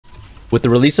With the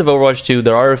release of Overwatch 2,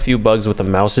 there are a few bugs with the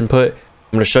mouse input.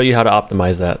 I'm going to show you how to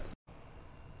optimize that.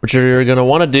 What you're going to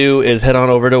want to do is head on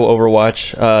over to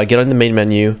Overwatch, get on the main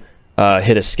menu,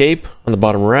 hit escape on the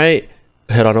bottom right,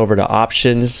 head on over to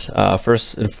options.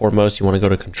 First and foremost, you want to go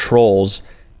to controls,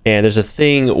 and there's a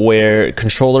thing where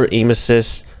controller aim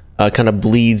assist kind of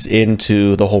bleeds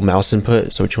into the whole mouse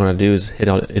input. So what you want to do is hit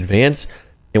on advanced,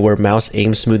 and where mouse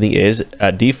aim smoothing is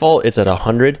at default, it's at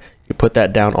 100. You put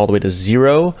that down all the way to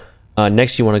 0.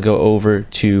 Next, you want to go over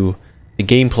to the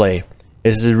gameplay.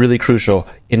 This is really crucial.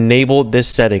 Enable this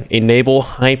setting. Enable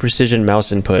high precision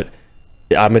mouse input.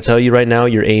 I'm going to tell you right now,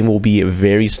 your aim will be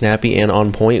very snappy and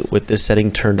on point with this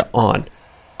setting turned on.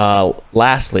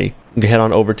 Lastly, head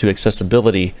on over to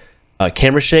accessibility.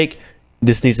 Camera shake,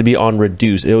 this needs to be on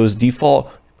reduce. It was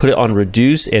default. Put it on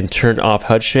reduce and turn off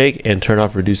HUD shake and turn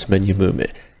off reduce menu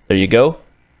movement. There you go.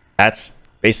 That's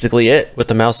basically it with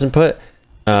the mouse input.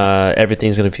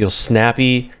 Everything's going to feel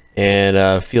snappy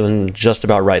and feeling just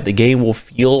about right. The game will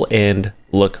feel and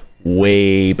look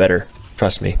way better.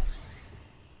 Trust me.